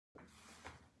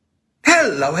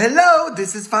Hello, hello,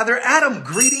 this is Father Adam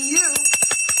greeting you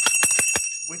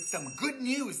with some good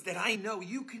news that I know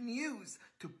you can use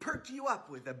to perk you up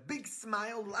with a big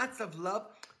smile, lots of love,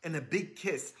 and a big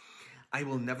kiss. I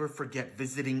will never forget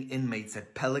visiting inmates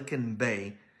at Pelican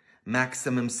Bay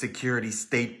Maximum Security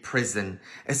State Prison,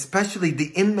 especially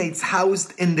the inmates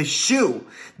housed in the SHU,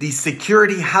 the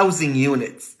security housing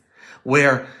units,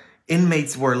 where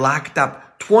inmates were locked up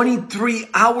 23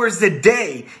 hours a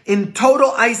day in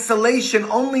total isolation,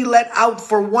 only let out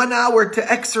for 1 hour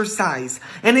to exercise.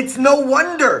 And it's no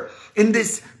wonder in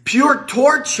this pure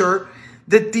torture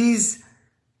that these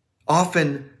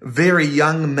often very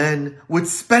young men would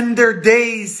spend their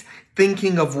days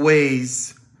thinking of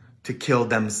ways to kill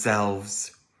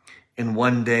themselves. And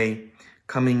one day,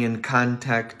 coming in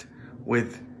contact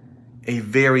with a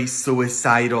very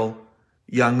suicidal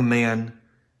young man,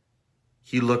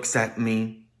 he looks at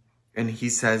me and he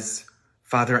says,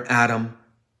 Father Adam,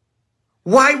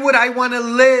 why would I want to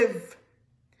live?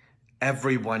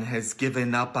 Everyone has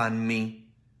given up on me.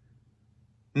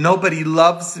 Nobody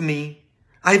loves me.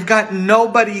 I've got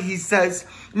nobody, he says.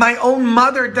 My own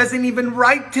mother doesn't even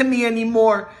write to me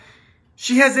anymore.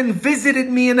 She hasn't visited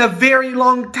me in a very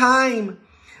long time.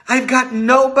 I've got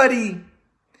nobody.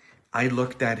 I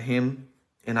looked at him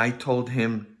and I told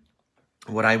him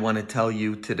what I want to tell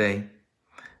you today.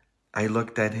 I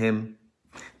looked at him,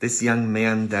 this young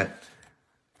man that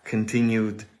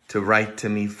continued to write to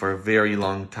me for a very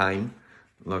long time.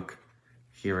 Look,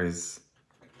 here is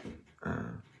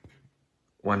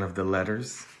one of the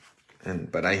letters,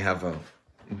 but I have a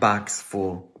box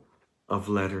full of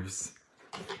letters.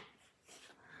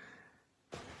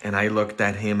 And I looked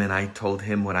at him and I told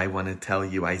him what I want to tell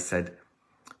you. I said,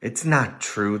 it's not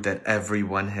true that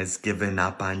everyone has given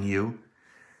up on you.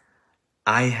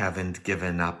 I haven't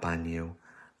given up on you.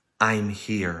 I'm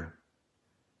here.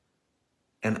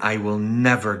 And I will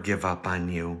never give up on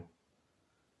you.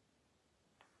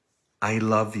 I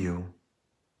love you.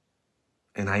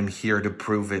 And I'm here to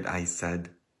prove it, I said.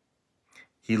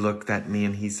 He looked at me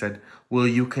and he said, will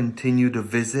you continue to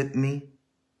visit me?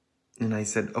 And I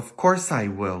said, of course I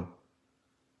will.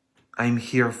 I'm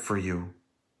here for you.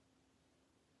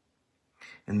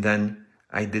 And then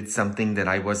I did something that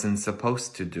I wasn't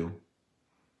supposed to do.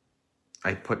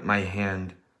 I put my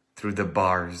hand through the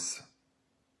bars.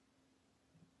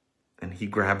 And he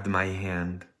grabbed my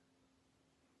hand.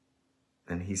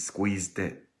 And he squeezed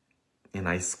it. And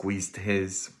I squeezed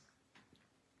his.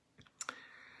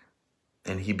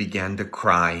 And he began to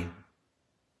cry.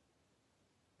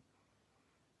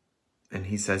 And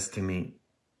he says to me,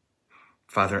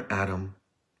 Father Adam,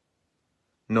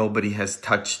 nobody has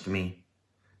touched me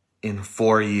in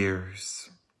 4 years.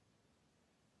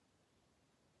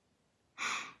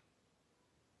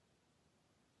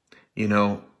 You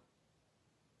know,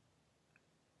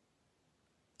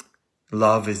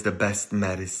 love is the best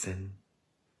medicine.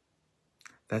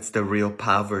 That's the real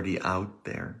poverty out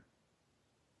there.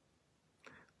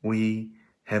 We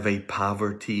have a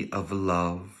poverty of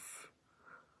love.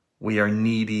 We are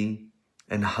needy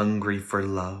and hungry for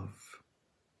love.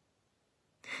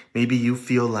 Maybe you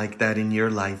feel like that in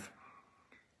your life,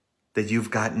 that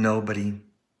you've got nobody,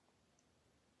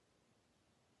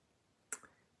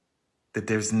 that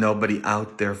there's nobody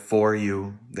out there for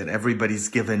you, that everybody's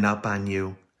given up on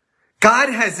you. God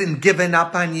hasn't given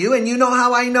up on you, and you know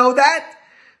how I know that?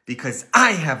 Because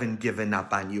I haven't given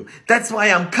up on you. That's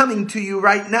why I'm coming to you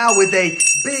right now with a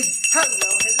big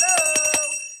hello, hello,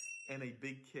 and a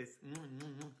big kiss,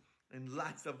 and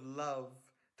lots of love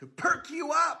to perk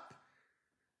you up,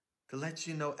 to let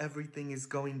you know everything is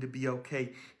going to be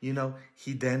okay. You know,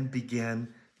 he then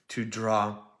began to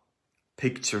draw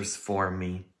pictures for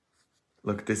me.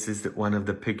 Look, this is one of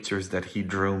the pictures that he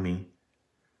drew me.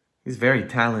 He's very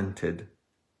talented.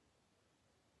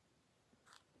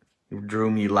 He drew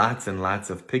me lots and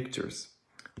lots of pictures.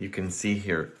 You can see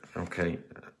here, okay,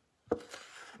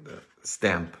 the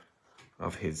stamp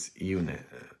of his unit.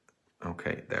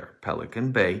 Okay, there,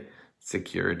 Pelican Bay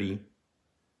Security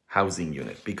Housing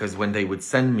Unit. Because when they would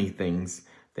send me things,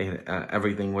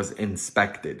 everything was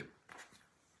inspected.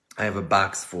 I have a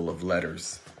box full of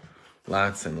letters.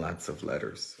 Lots and lots of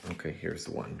letters. Okay, here's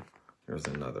one. Here's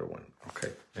another one.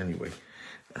 Okay, anyway.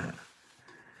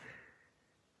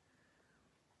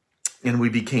 And we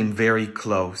became very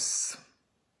close.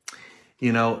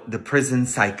 You know, the prison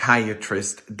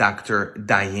psychiatrist, Dr.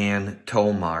 Diane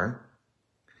Tomar,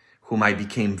 whom I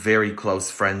became very close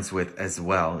friends with as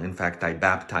well. In fact, I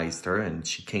baptized her and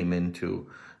she came into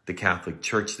the Catholic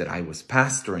Church that I was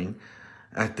pastoring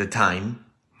at the time.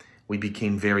 We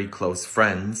became very close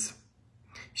friends.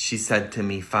 She said to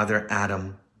me, Father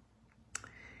Adam,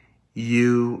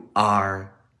 You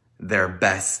are their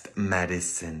best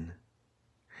medicine.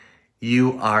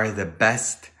 You are the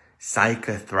best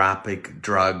psychotropic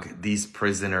drug these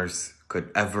prisoners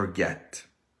could ever get.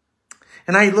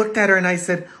 And I looked at her and I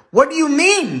said, what do you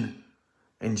mean?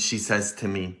 And she says to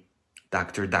me,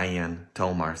 Dr. Diane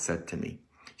Tomar said to me,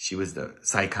 she was the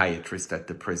psychiatrist at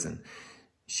the prison.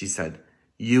 She said,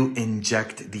 you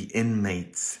inject the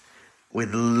inmates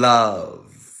with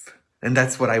love. And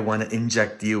that's what I want to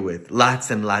inject you with.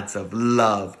 Lots and lots of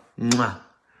love. Mwah.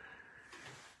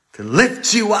 To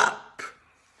lift you up.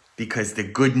 Because the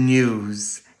good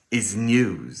news is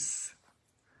news.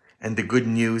 And the good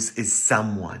news is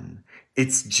someone.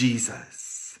 It's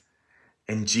Jesus.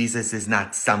 And Jesus is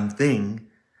not something,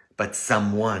 but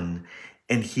someone.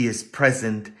 And he is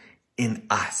present in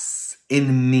us,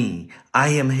 in me. I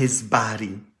am his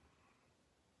body.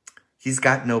 He's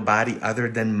got no body other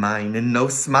than mine, and no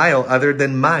smile other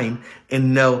than mine,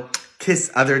 and no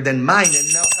kiss other than mine,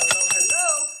 and no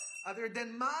hello other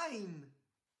than mine.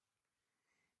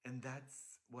 And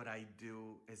that's what I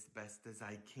do as best as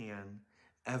I can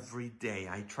every day.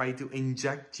 I try to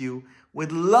inject you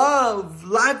with love,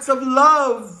 lots of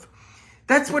love.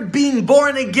 That's what being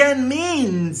born again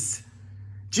means.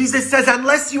 Jesus says,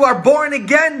 unless you are born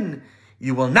again,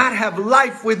 you will not have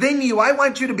life within you. I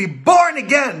want you to be born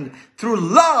again through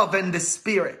love and the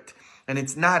Spirit. And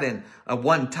it's not a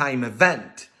one-time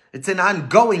event. It's an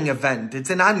ongoing event. It's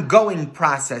an ongoing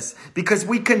process because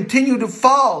we continue to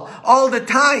fall all the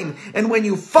time. And when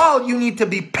you fall, you need to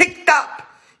be picked up.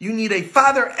 You need a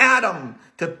Father Adam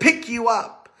to pick you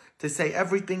up, to say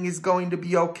everything is going to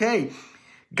be okay.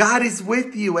 God is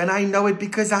with you, and I know it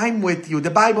because I'm with you. The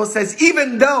Bible says,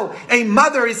 even though a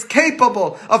mother is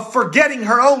capable of forgetting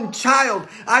her own child,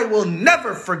 I will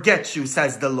never forget you,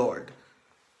 says the Lord.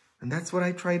 And that's what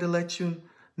I try to let you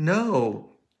know.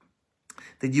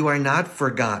 That you are not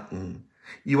forgotten.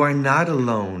 You are not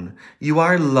alone. You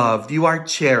are loved. You are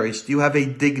cherished. You have a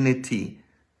dignity.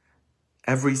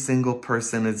 Every single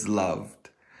person is loved.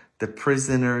 The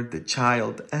prisoner, the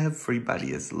child,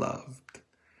 everybody is loved.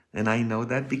 And I know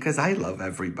that because I love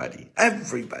everybody.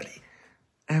 Everybody.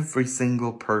 Every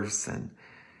single person.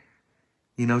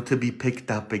 You know, to be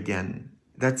picked up again.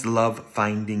 That's love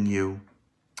finding you.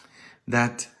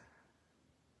 That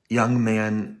young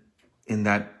man in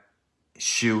that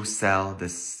shoe cell,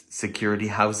 this security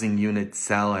housing unit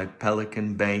cell at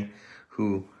Pelican Bay,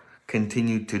 who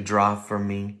continued to draw for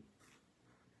me,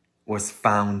 was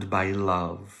found by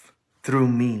love through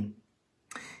me.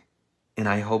 And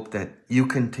I hope that you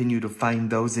continue to find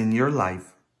those in your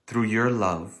life through your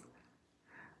love.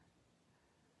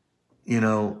 You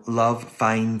know, love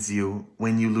finds you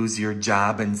when you lose your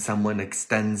job and someone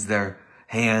extends their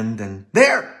hand and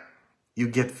there, you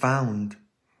get found.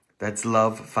 That's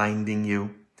love finding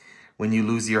you. When you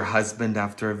lose your husband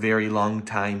after a very long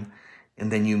time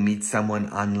and then you meet someone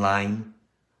online,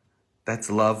 that's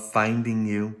love finding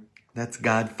you. That's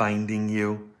God finding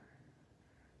you.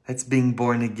 That's being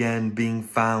born again, being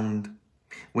found.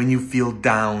 When you feel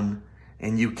down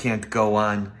and you can't go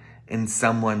on and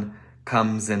someone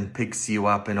comes and picks you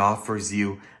up and offers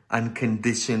you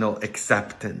unconditional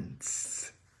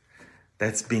acceptance.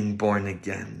 That's being born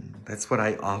again. That's what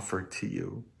I offer to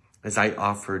you, as I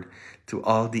offered to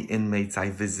all the inmates I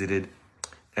visited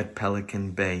at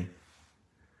Pelican Bay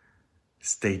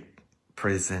State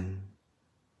Prison.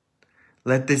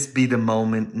 Let this be the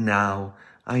moment now.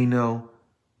 I know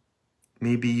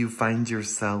maybe you find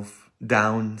yourself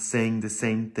down saying the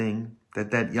same thing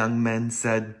that young man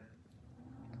said.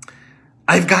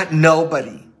 I've got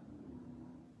nobody.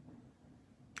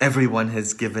 Everyone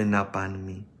has given up on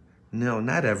me. No,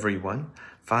 not everyone.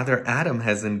 Father Adam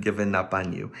hasn't given up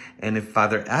on you. And if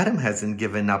Father Adam hasn't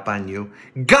given up on you,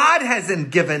 God hasn't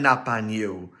given up on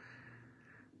you.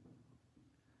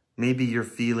 Maybe you're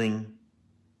feeling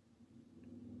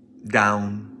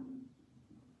down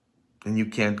and you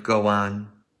can't go on.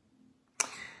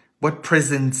 What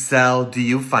prison cell do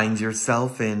you find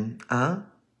yourself in?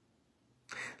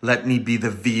 Let me be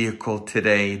the vehicle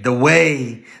today, the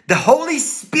way, the Holy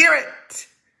Spirit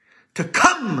to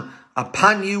come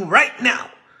upon you right now.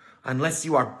 Unless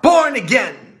you are born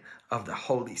again of the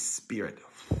Holy Spirit.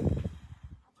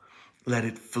 Let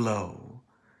it flow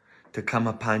to come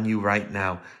upon you right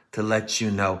now to let you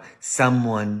know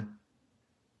someone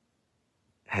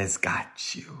has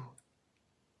got you.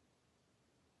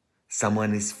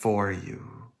 Someone is for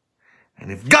you.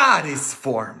 And if God is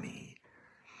for me,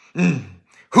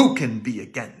 who can be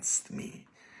against me?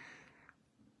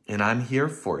 And I'm here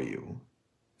for you.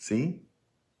 See?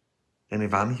 And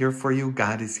if I'm here for you,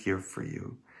 God is here for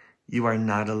you. You are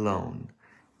not alone.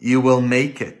 You will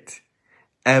make it.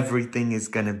 Everything is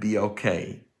going to be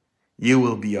okay. You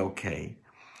will be okay.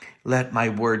 Let my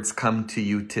words come to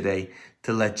you today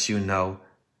to let you know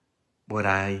what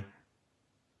I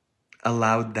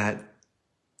allowed that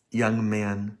young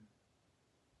man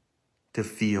to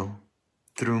feel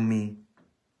through me.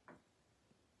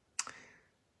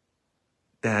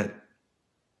 That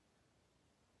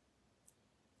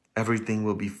everything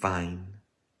will be fine.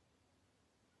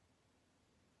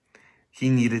 He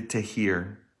needed to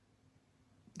hear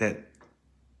that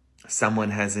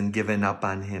someone hasn't given up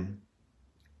on him.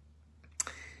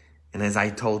 And as I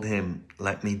told him,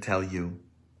 let me tell you,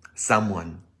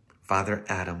 someone, Father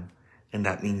Adam, and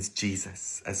that means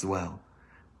Jesus as well,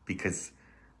 because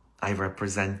I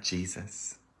represent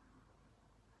Jesus,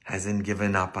 hasn't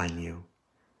given up on you.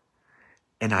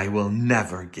 And I will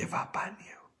never give up on you.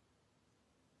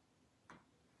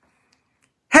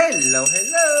 Hello,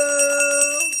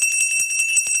 hello!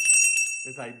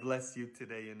 As I bless you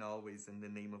today and always in the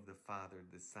name of the Father,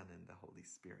 the Son, and the Holy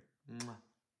Spirit. Mwah.